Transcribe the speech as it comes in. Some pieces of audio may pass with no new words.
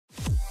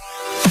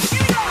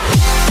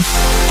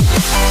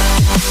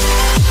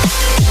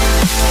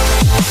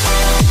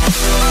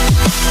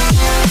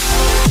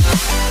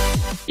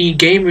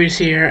Gamers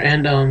here,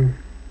 and I'm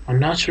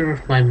not sure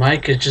if my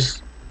mic is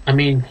just. I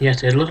mean,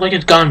 yes, it looks like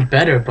it's gotten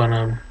better, but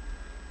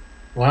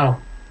wow,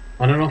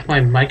 I don't know if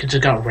my mic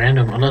just got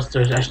random, unless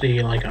there's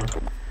actually like a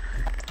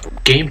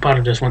game part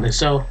of this one. And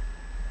so,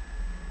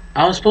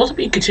 I was supposed to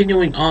be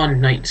continuing on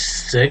night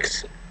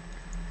 6,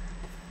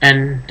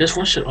 and this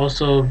one should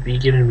also be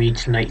giving me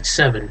to night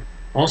 7.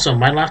 Also,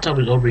 my laptop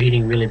is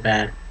overheating really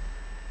bad.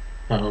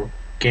 Uh-oh,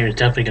 game is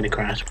definitely gonna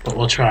crash, but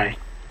we'll try.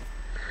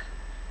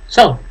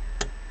 So,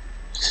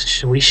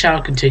 we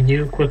shall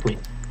continue quickly.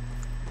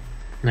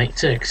 Night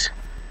 6.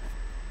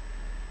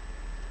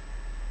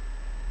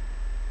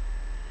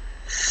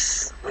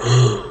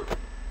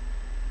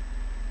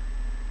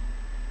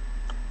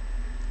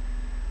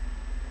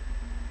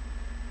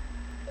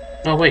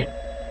 Oh wait,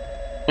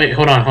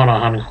 hold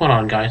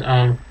on, guys.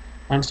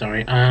 I'm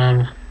sorry.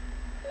 There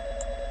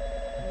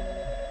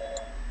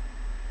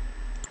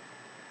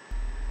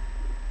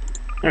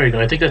we go.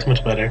 I think that's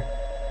much better.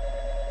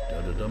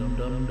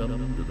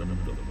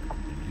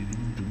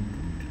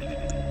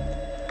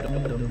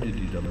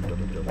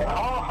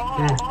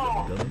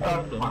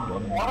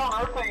 What on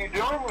earth are you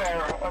doing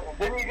there?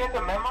 Didn't you get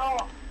the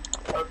memo?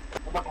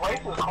 The place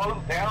is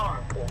closed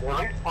down, at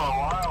least for a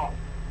while.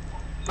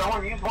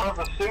 Someone used one of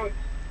the suits.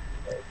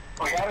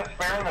 We had a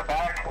spare in the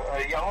back,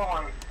 a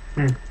yellow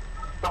one.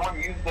 Someone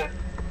used it.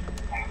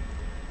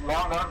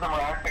 Now none of them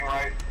are acting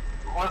right.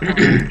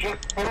 Listen,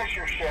 just finish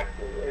your shift.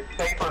 It's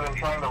safer than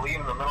trying to leave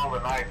in the middle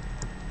of the night.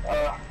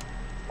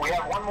 We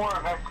have one more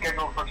event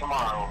scheduled for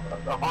tomorrow,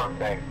 a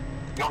birthday.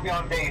 You'll be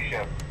on day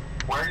shift.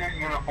 Wear your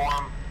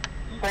uniform.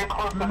 Stay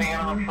close to the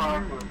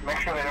animatronics and make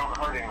sure they don't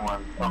hurt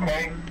anyone,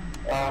 okay?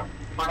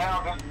 For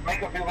now, just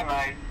make it through the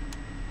night.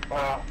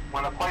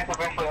 When the place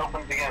eventually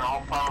opens again,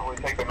 I'll probably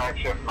take the night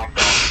shift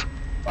myself.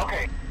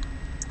 Okay.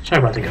 Sorry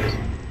about that, guys.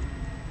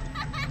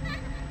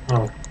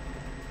 Oh.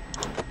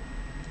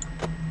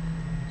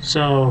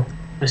 So,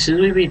 as soon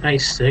as we beat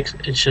night 6,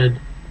 it should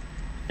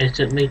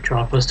instantly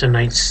drop us to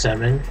night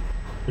 7.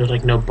 There's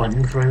like no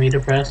button for me to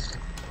press.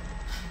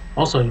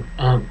 Also,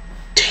 dang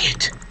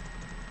it.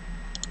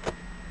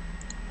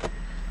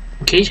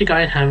 In case you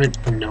guys haven't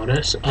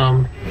noticed,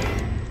 I'm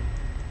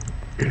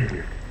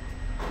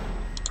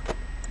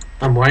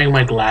wearing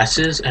my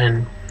glasses,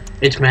 and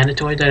it's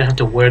mandatory that I have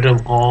to wear them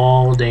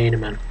all day no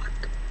matter what.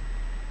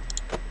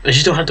 I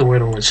just don't have to wear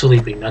them when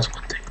sleeping, that's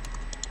one thing.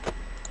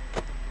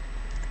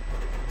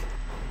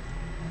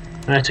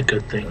 That's a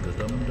good thing.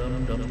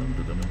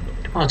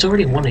 Oh, it's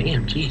already 1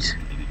 AM, jeez.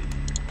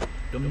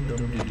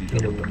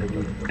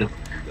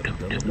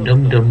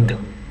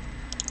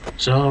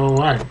 So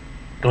what?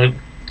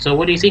 So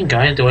what do you think,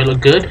 guys? Do I look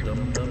good?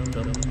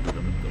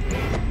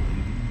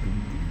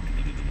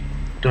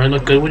 Do I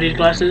look good with these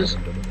glasses?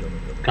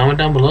 Comment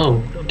down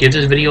below. Give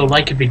this video a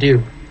like if you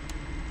do.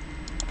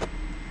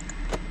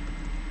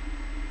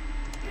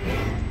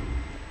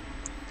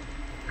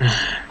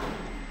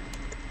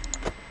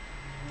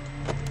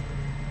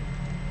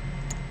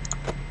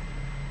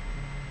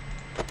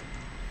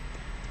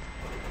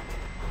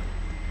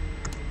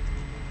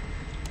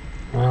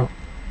 Well.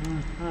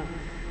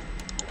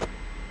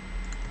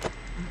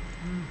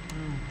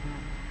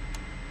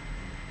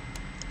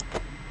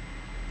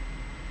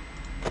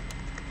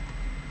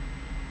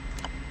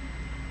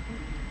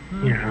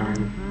 Yeah,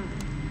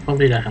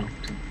 hopefully that helped.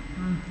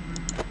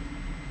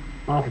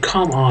 Oh,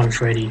 come on,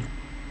 Freddy.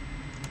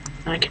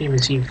 I can't even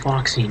see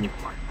Foxy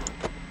anymore.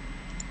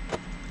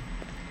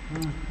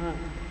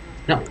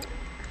 No.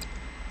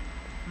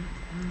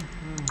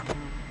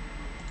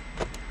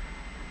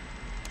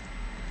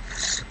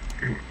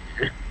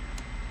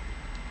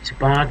 Music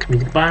box,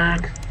 music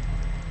box.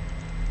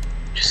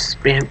 Just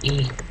spam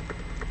E.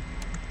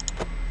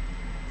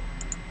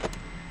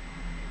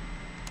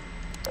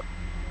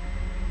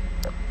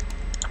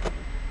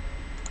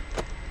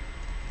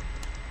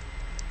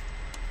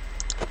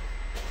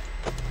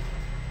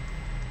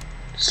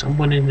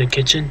 Someone in the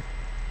kitchen?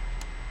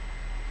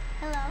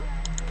 Hello?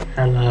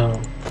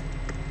 Hello.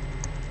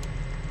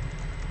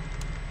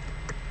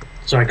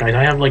 Sorry guys,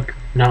 I have like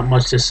not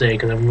much to say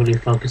because I'm really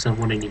focused on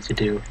what I need to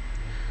do.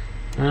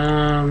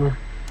 Oh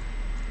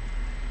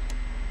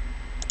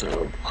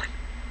boy.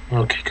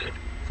 Okay, good.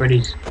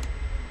 Freddy's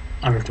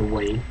out of the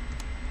way.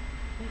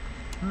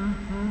 I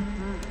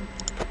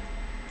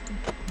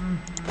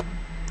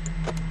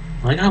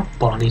like how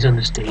Bonnie's on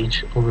the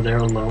stage over there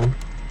alone.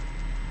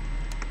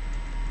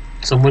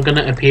 Someone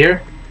gonna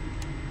appear?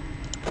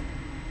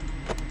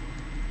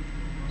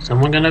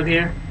 Someone gonna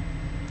appear?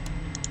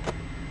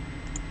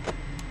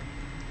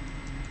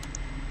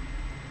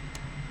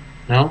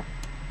 No?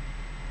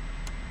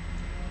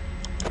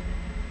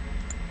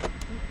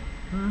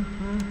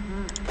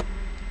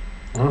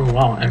 Oh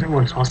wow,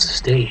 everyone's off the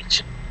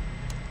stage.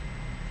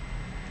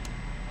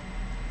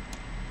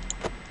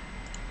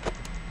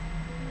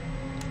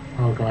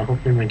 Oh god,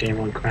 hopefully my game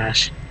won't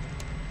crash.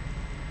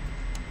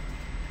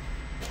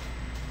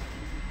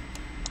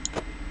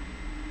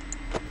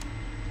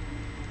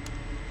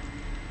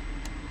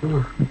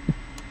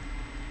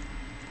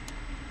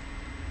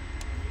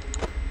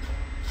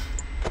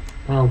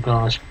 Oh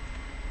gosh.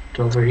 It's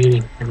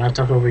overheating. My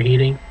laptop's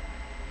overheating.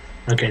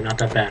 Okay, not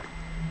that bad.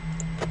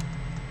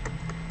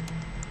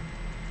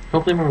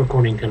 Hopefully my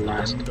recording can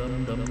last.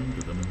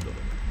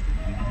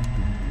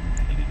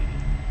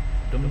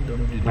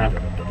 Crap.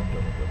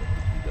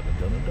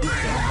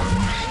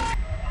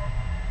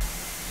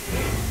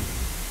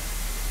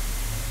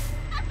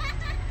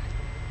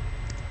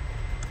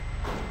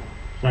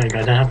 Sorry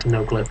guys, I have to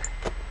no clip.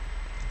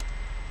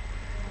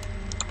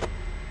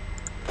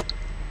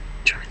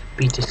 Trying to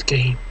beat this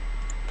game.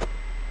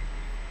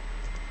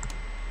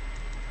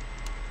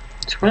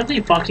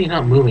 Surprisingly, Foxy's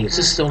not moving. This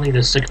is only the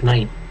 6th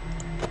night.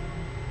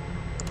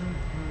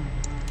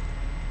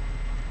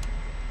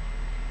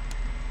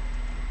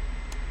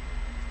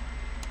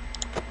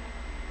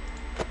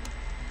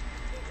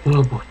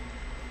 Oh boy.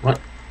 What?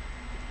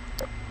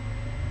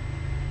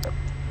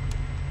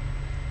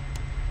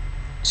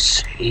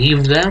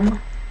 Save them?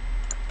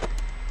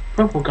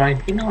 Purple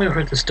guy, you know I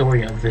heard the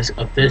story of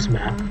this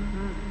map.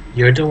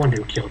 You're the one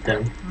who killed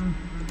them.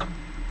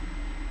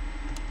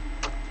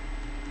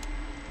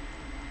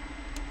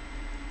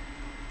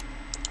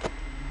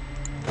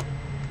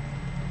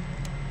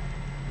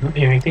 I'm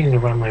hearing things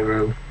around my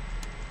room.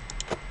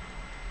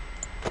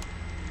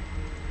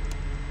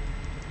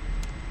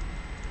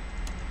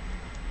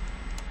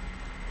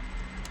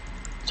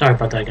 Sorry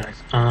about that, guys.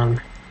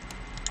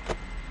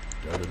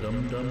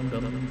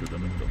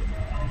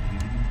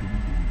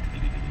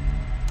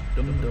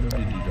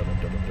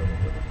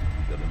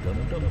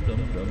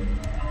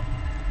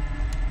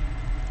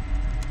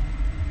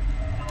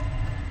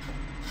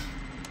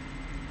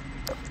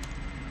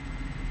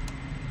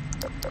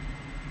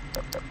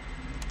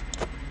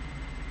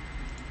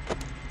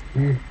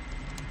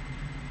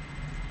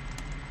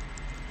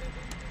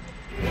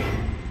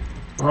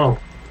 Oh.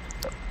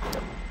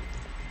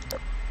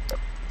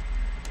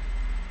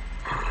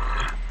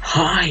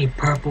 Hi,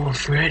 Purple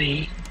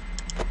Freddy.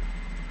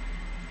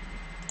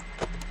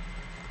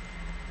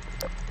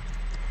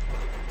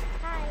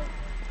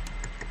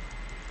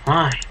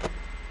 Hi.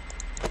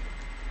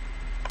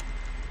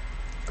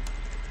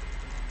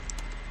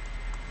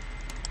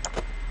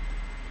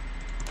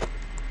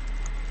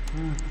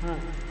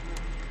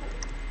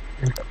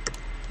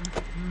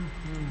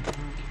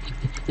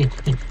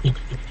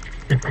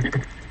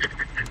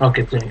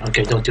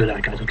 Okay, don't do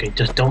that, guys. Okay,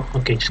 just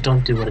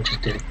don't do what I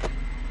just did.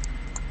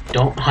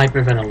 Don't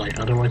hyperventilate,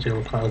 otherwise it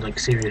will cause like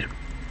serious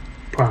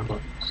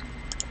problems.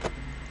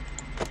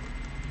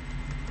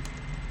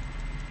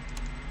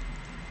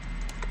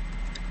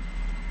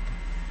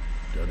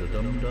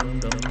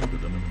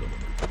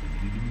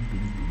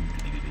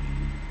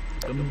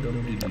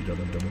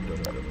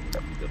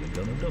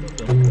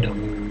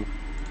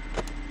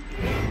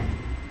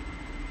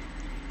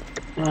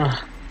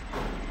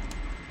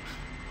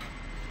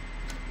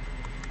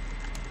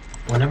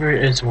 Whenever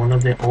it's one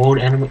of the old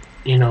anime,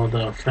 you know,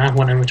 the FNaF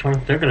 1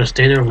 animatronics, they're gonna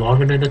stay there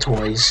longer than the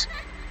toys.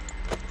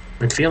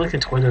 I feel like the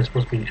toys are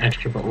supposed to be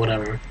extra, but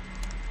whatever.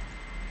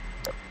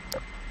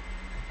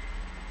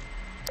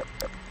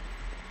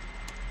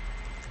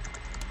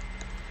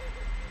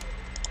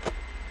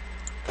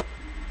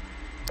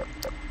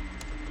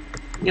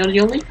 You know,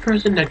 the only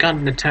person that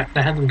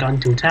hasn't gotten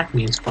to attack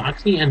me is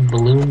Foxy and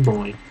Balloon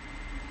Boy.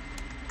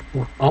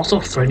 Also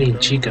Freddy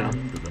and Chica.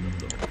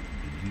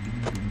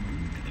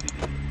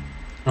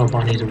 Oh,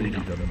 Bonnie's already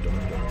gone.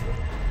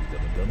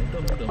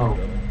 Oh.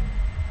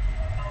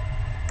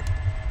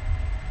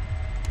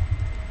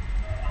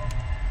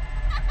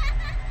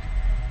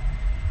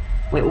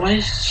 Wait, why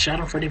is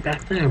Shadow Freddy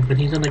back there? But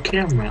he's on the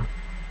camera.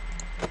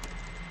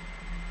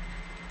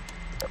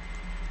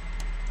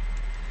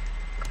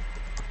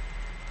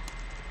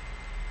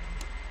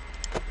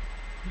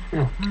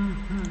 Oh.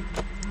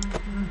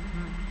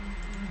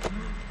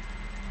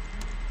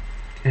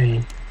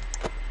 Okay.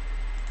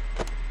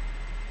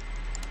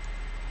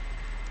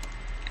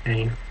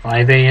 Okay,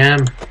 5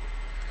 a.m.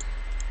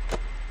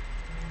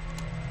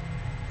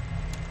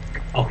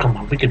 Oh, come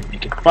on, we can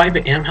make it. 5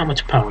 a.m.? How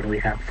much power do we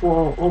have?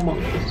 4,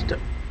 almost.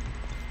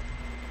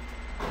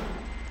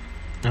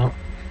 No.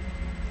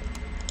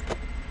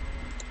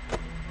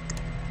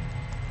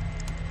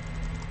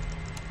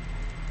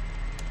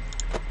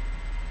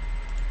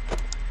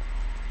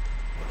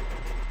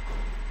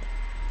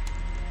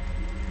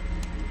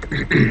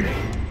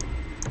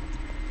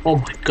 Oh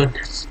my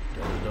goodness.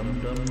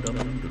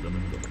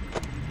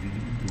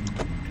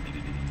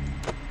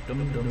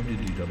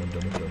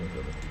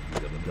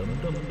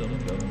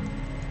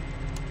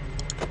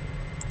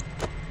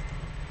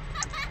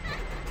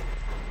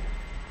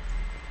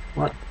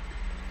 What?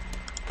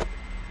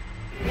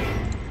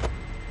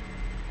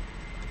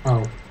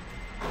 Oh.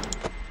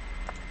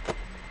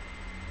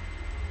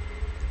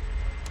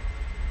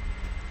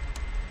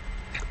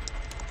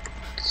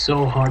 It's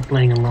so hard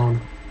playing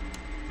alone.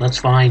 That's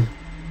fine.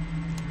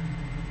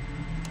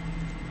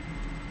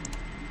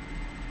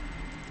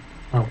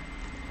 Oh.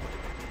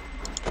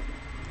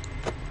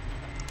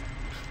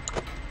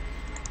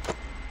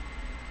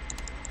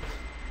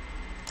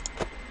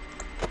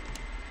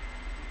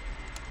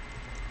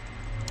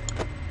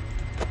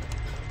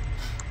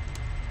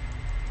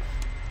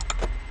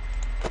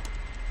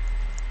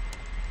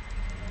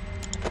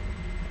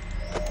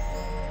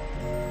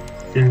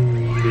 Yay!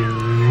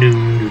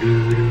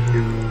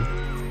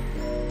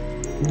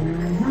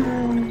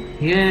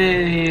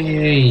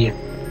 Yay!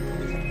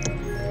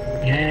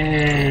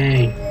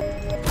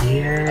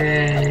 Yay!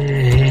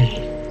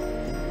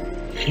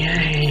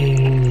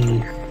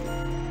 Yay!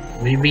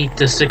 We beat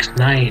the 6th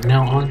night.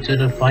 Now on to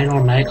the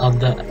final night of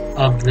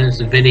this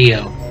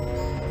video.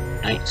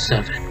 Night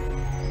 7.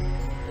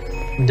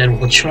 And then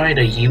we'll try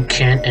the You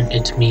Can't and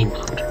It's Me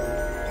mode.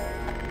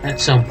 At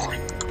some point.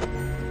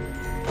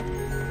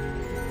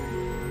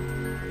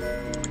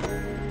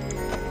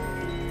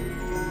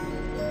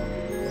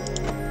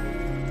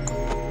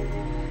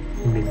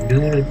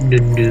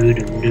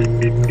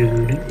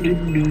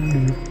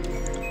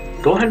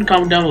 Go ahead and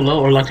comment down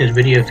below or like this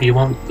video if you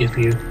want, if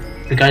you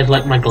guys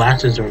like my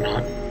glasses or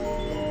not.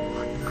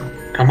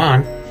 Come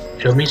on,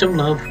 show me some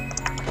love.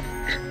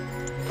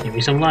 Give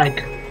me some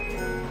like.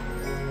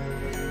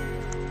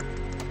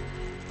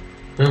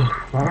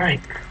 Oh, alright.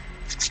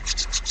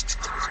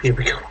 Here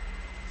we go.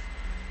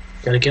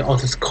 Gotta get all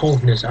this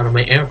coldness out of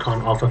my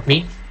aircon off of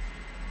me.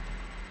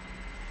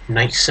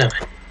 Night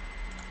 7.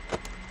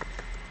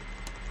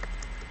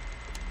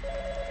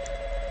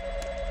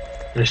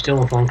 There's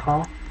still a phone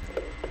call?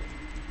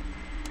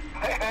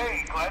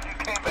 Hey, glad you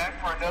came back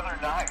for another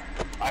night.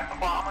 I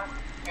promise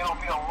it'll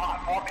be a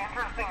lot more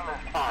interesting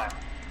this time.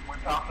 We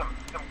found some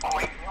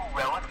great new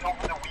relics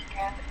over the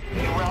weekend,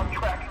 and we're out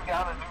tracking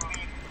down a new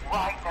lead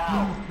right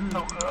now.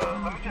 So,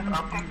 let me just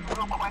update you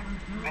real quick,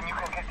 then you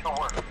can get to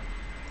work.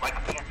 Like,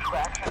 the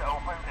attraction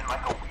opens in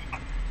like a week,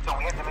 so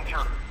we have to make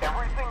sure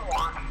everything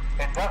works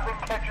and nothing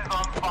catches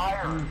on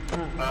fire.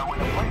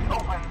 When the place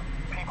opens,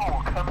 people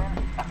will come in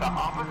at the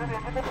opposite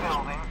end of the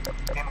building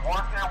and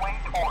work their way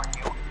toward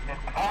you, then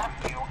past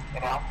you,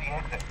 and out the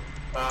exit.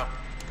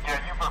 Yeah,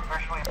 you've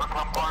officially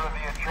become part of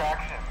the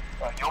attraction.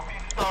 You'll be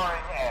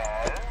starring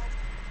as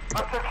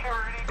a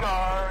security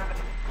guard.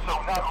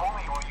 So not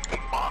only will you be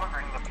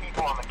monitoring the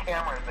people on the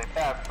camera as they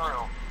pass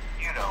through,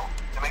 you know,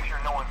 to make sure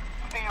no one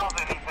steals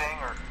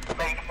anything or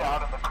makes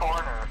out in the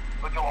corner,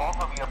 but you'll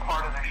also be a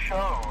part of the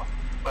show.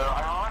 But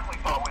I honestly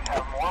thought we'd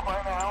have more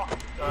by now.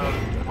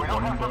 We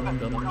don't have something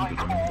really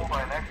cool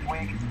by next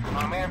week.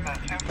 I may have to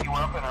suit you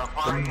up in a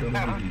furry suit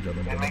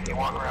and make you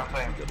walk around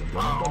saying,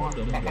 oh.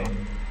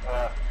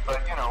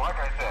 But, you know, like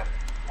I said,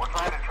 we're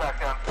trying to track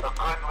down a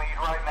good lead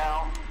right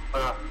now.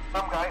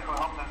 Some guy who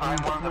helped design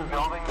one of the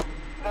buildings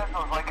says it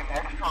was like an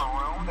extra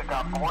room that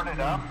got boarded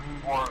up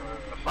or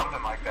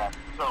something like that.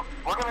 So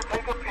we're going to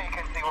take a peek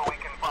and see what we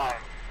can find.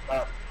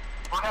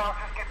 For now,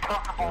 just get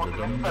comfortable with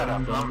the new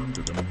setup.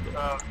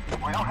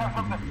 We don't have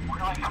something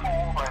really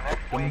cool by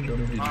next week.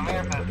 I may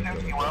have to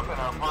suit you up in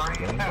a furry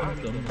suit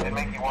and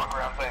make you walk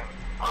around saying,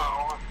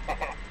 oh.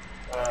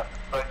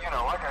 But, you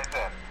know, like I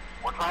said,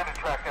 we're trying to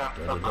track down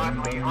a good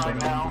lead right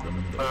now.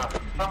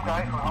 Some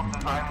guy who helped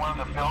design one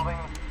of the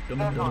buildings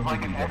says it was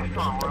like an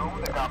extra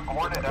room that got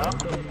boarded up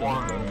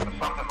or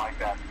something like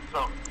that.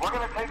 So we're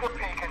going to take a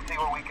peek and see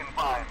what we can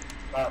find.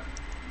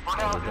 For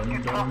now, just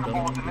get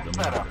comfortable with the new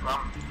setup.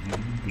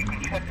 You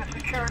can check the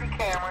security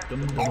cameras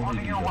over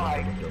to your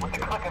right with the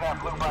click of that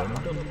blue button.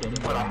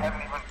 But I have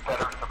an even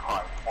better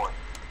surprise for you.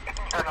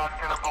 You're not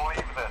going to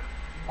believe this.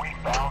 We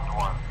found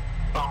one.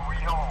 A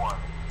real one.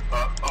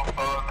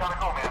 Gotta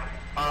go, man.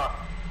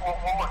 Well,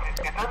 look, it's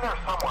in there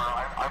somewhere.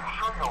 I'm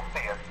sure you'll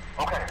see it.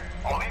 Okay,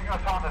 I'll leave you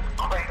with some of this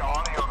great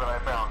audio that I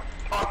found.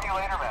 Talk to you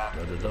later, man.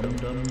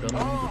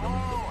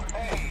 Oh,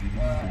 hey,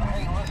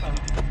 listen.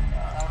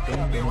 I may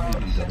not be around to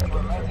send you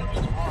a message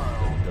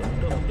tomorrow.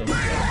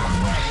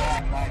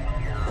 That night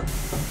here,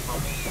 for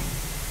me,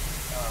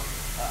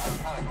 I'm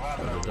kind of glad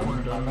that I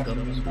recorded my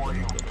messages for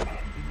you.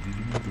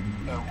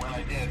 When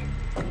I did.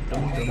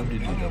 Hey, do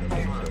me a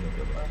favor.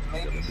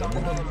 Maybe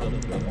sometime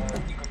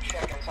you could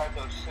check inside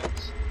those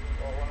suits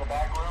in the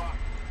back room.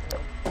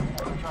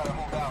 I'm trying to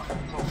hold out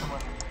until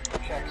someone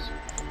checks.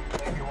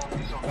 Maybe it won't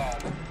be so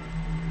bad.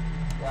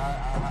 Yeah,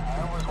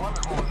 I always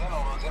wondered what was in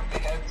all those empty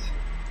heads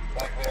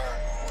back there.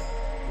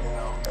 You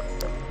know.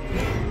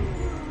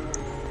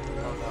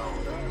 Oh no.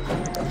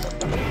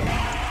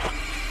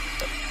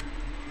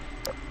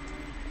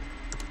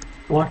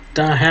 What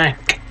the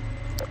heck?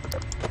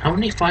 How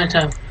many times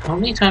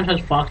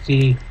has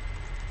Foxy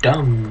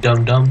dumb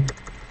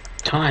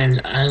times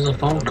as a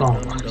phone call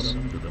was?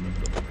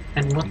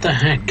 And what the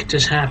heck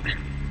just happened?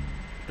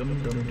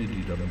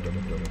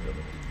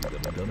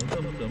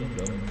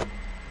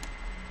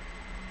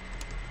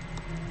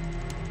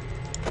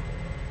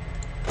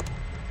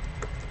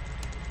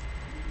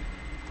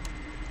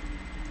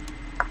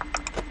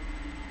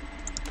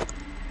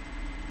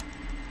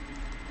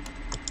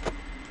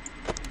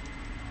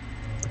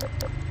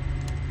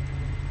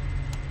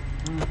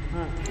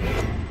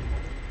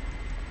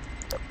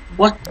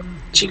 What?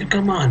 Chica,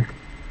 come on.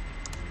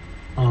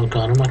 Oh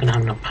god, I'm not gonna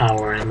have enough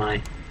power, am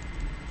I?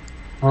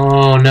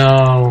 Oh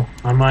no,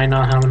 I might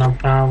not have enough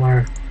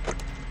power.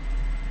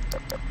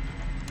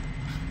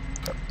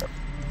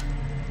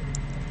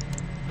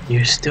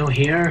 You're still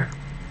here?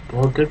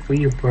 Well, good for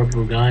you,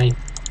 purple guy.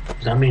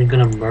 Does that mean you're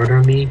gonna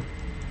murder me?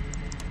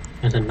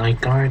 As a night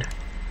guard?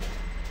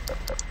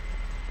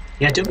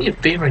 Yeah, do me a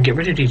favor and get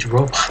rid of these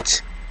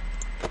robots.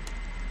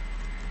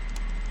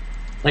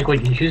 Like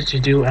what you used to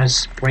do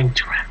as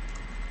Springtrap.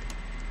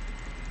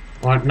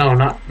 Or no,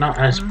 not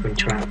as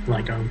Springtrap.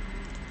 Like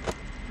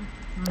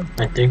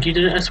I think you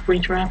did it as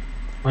Springtrap.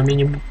 I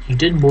mean, you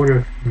did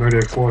murder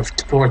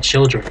four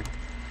children.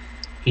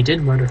 He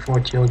did murder 4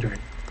 children,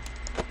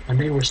 and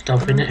they were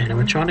stuffed in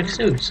animatronic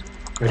suits,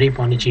 ready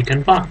for the Chica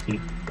and Foxy.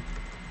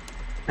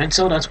 And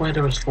so that's why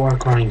there was 4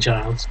 crying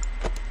childs.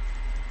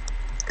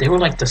 They were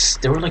like the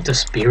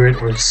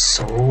spirit or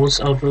souls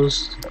of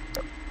those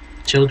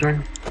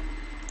children.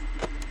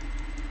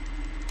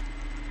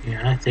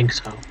 Yeah, I think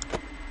so.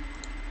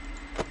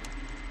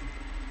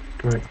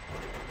 Good.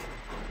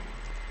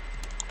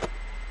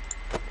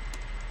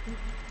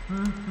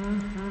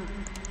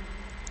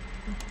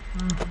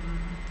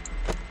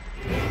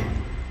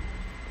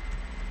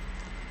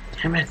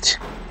 Damn it.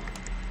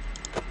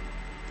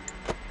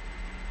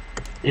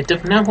 If the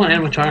FNaF 1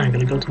 animatronic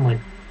gonna go to my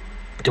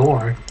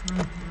door,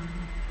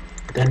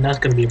 then that's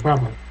gonna be a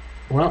problem.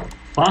 Well,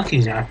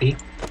 Foxy's happy.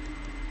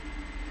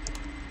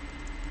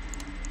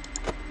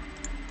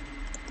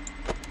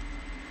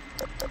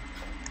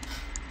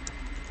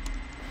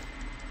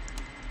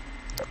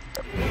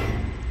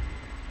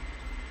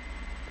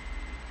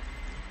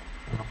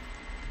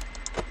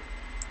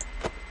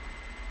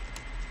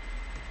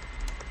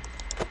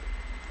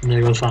 And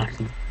there goes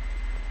Foxy.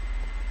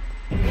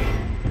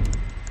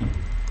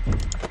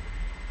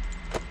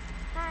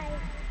 Hi.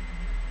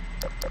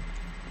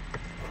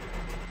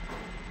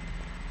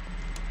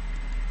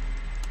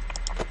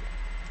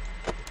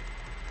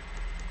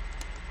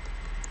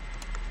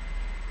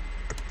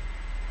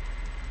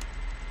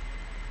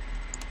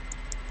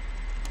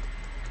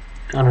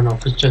 I don't know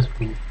if it's just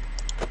me.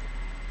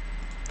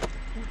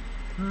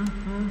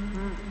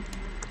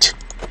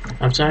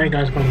 I'm sorry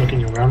guys if I'm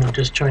looking around, I'm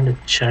just trying to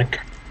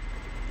check.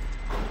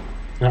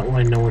 That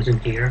way no one's in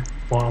here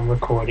while I'm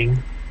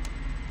recording.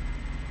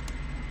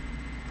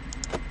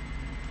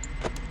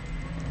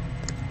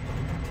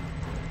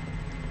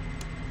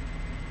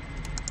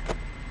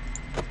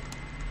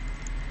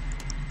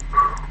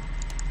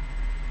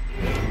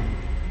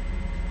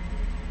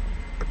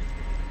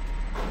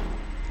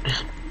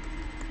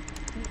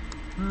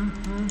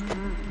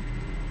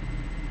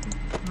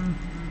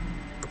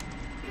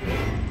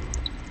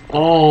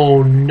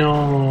 Oh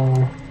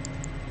no.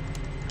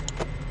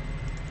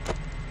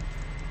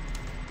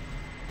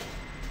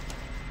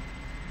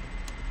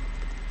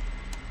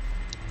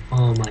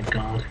 Oh my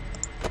god.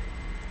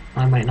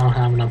 I might not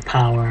have enough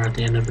power at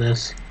the end of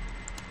this.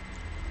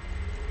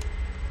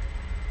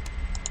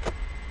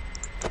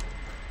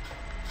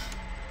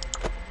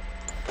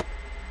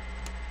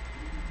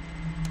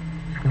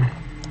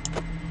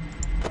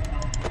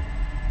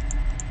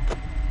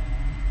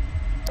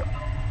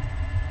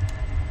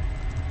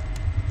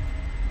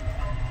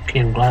 Okay,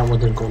 I'm glad it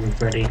wasn't Golden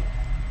Freddy.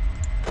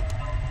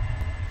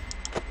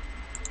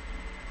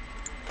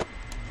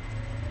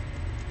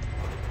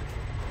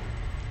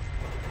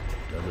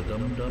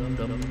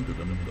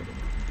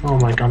 Oh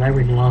my god, I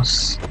really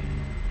lost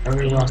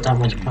that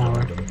much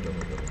power.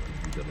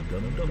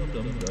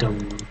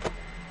 Dum.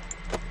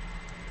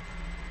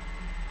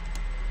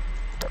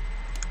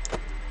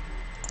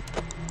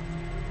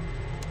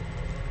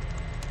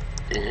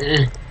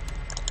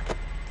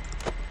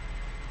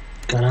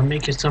 Gotta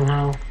make it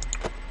somehow.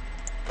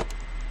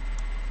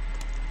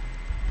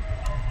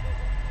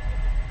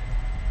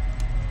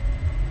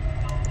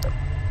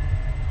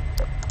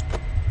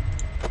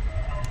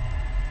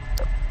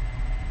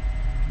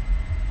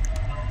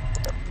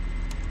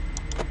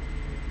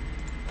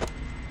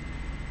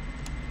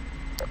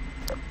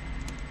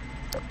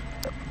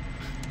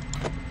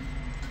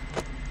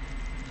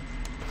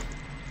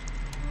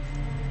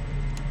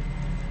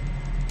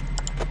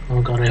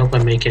 Oh god, I hope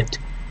I make it.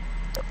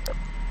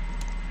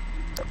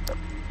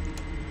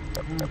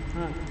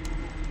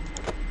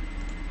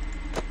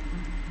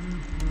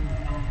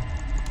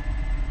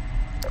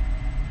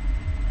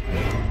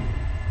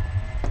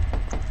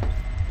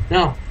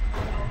 No.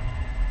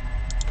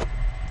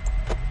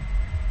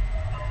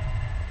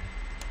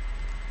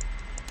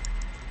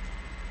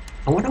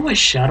 I wonder why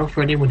Shadow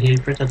Freddy, when he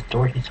appears at the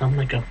door, he sounds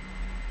like a...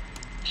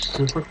 Just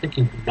looks like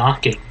he's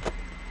knocking.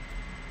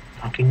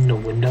 Knocking the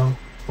window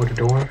or the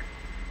door.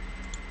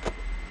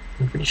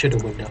 I'm pretty sure the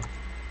window.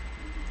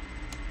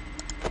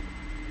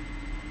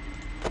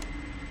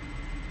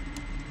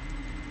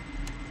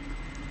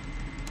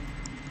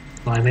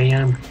 5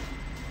 a.m.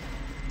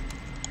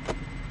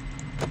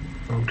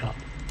 Oh god.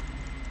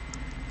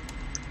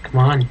 Come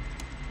on.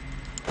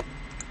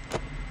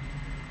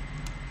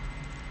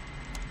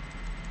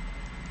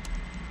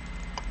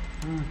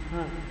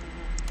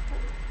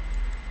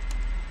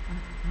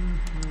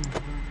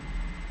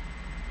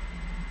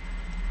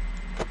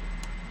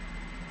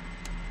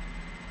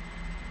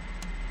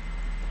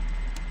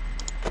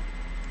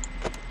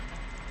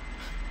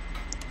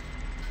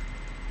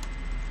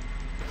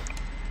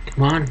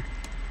 Come on.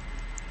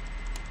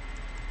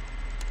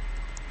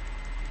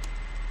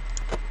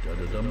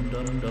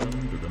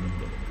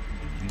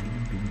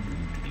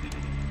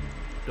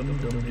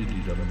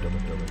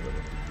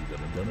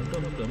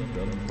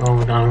 Oh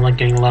god, I'm like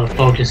getting a lot of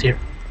focus here.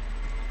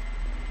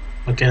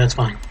 Okay, that's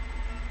fine.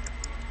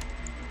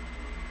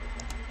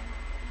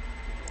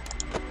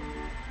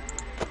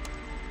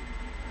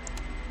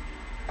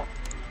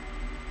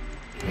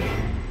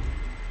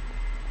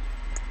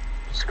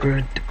 Screw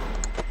it.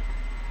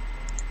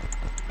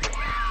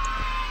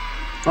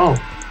 Oh.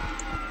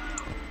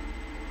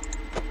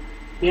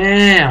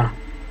 Yeah.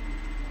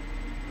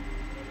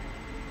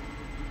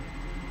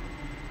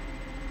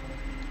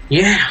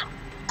 Yeah.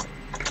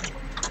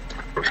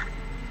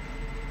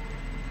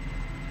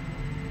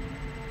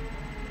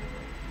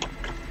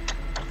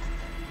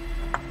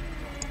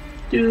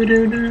 Do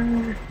do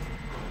do.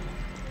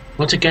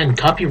 Once again,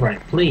 copyright,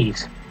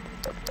 please.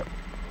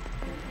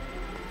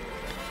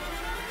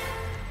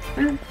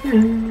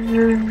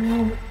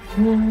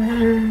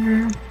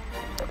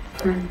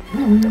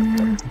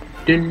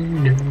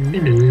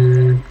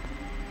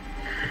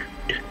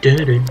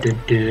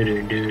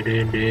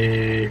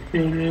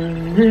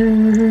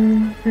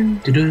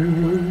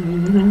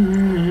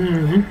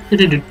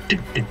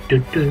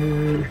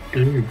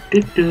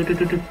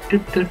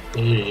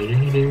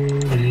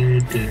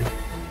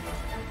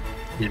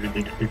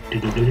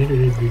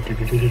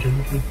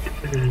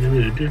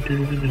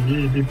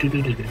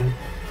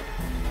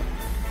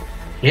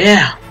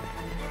 Yeah.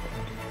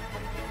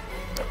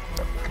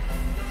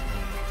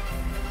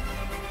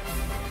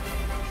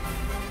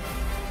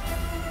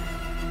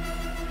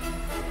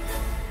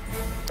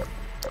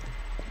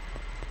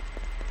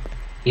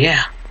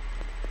 Yeah.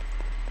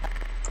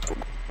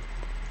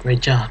 Great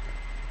job.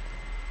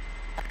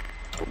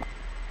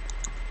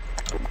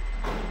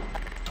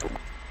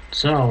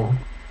 So,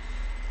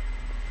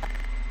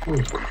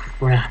 holy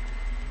crap.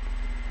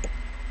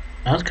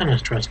 That was kind of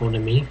stressful to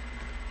me.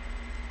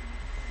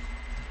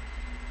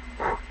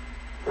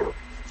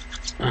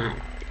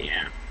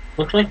 Yeah.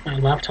 Looks like my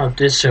laptop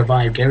did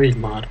survive Gary's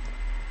mod.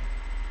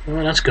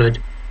 Oh, that's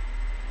good.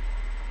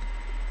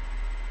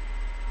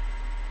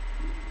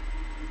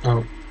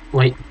 Oh,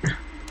 wait.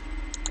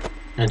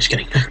 I'm just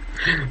kidding.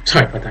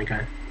 Sorry about that,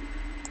 guy.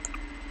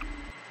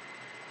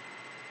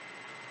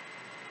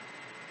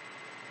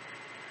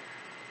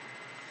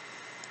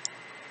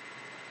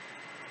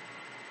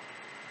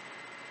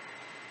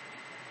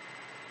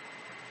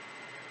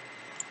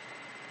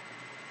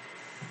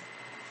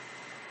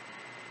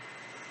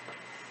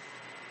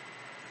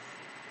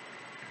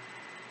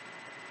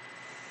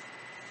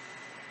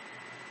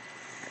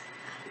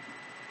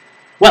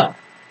 Well,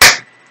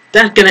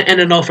 that's gonna end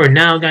it all for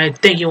now, guys.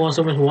 Thank you all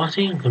so much for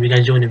watching. Hope you guys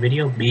enjoyed the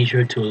video. Be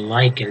sure to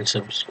like and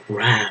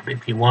subscribe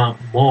if you want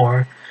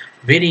more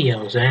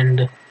videos.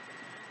 And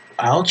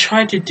I'll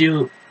try to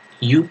do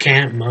You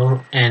Can't mode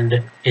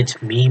and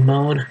It's Me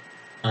mode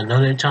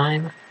another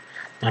time.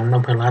 I don't know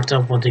if my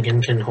laptop once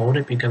again can hold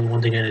it because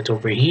once again it's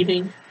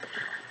overheating.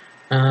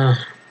 Because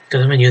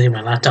I've been using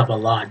my laptop a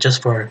lot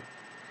just for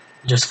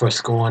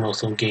school and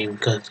also game,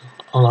 because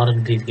a lot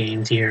of these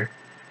games here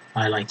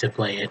I like to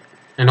play it.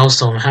 And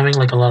also I'm having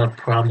like a lot of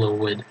problem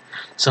with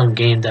some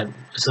game that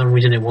for some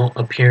reason it won't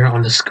appear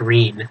on the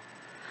screen.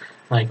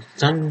 Like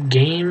some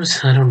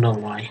games, I don't know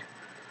why.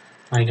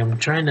 Like I'm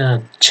trying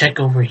to check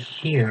over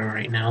here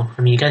right now.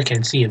 I mean you guys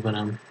can't see it, but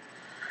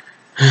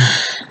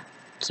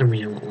some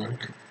reason it won't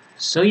work.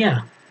 So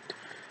yeah.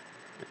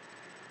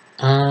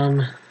 How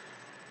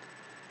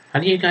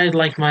do you guys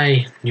like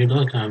my new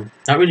look?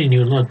 Not really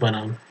new look, but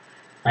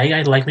how you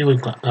guys like me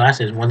with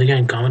glasses? Once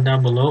again, comment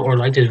down below or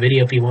like this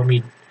video if you want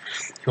me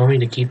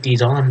to keep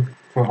these on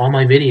for all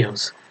my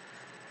videos,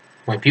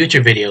 my future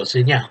videos.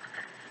 And yeah,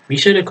 be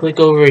sure to click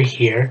over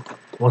here to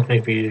watch my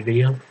previous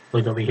video.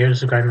 Click over here to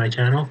subscribe to my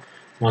channel.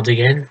 Once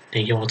again,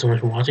 thank you all so much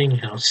for watching,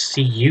 and I'll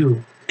see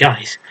you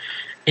guys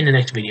in the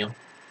next video.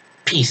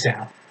 Peace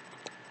out.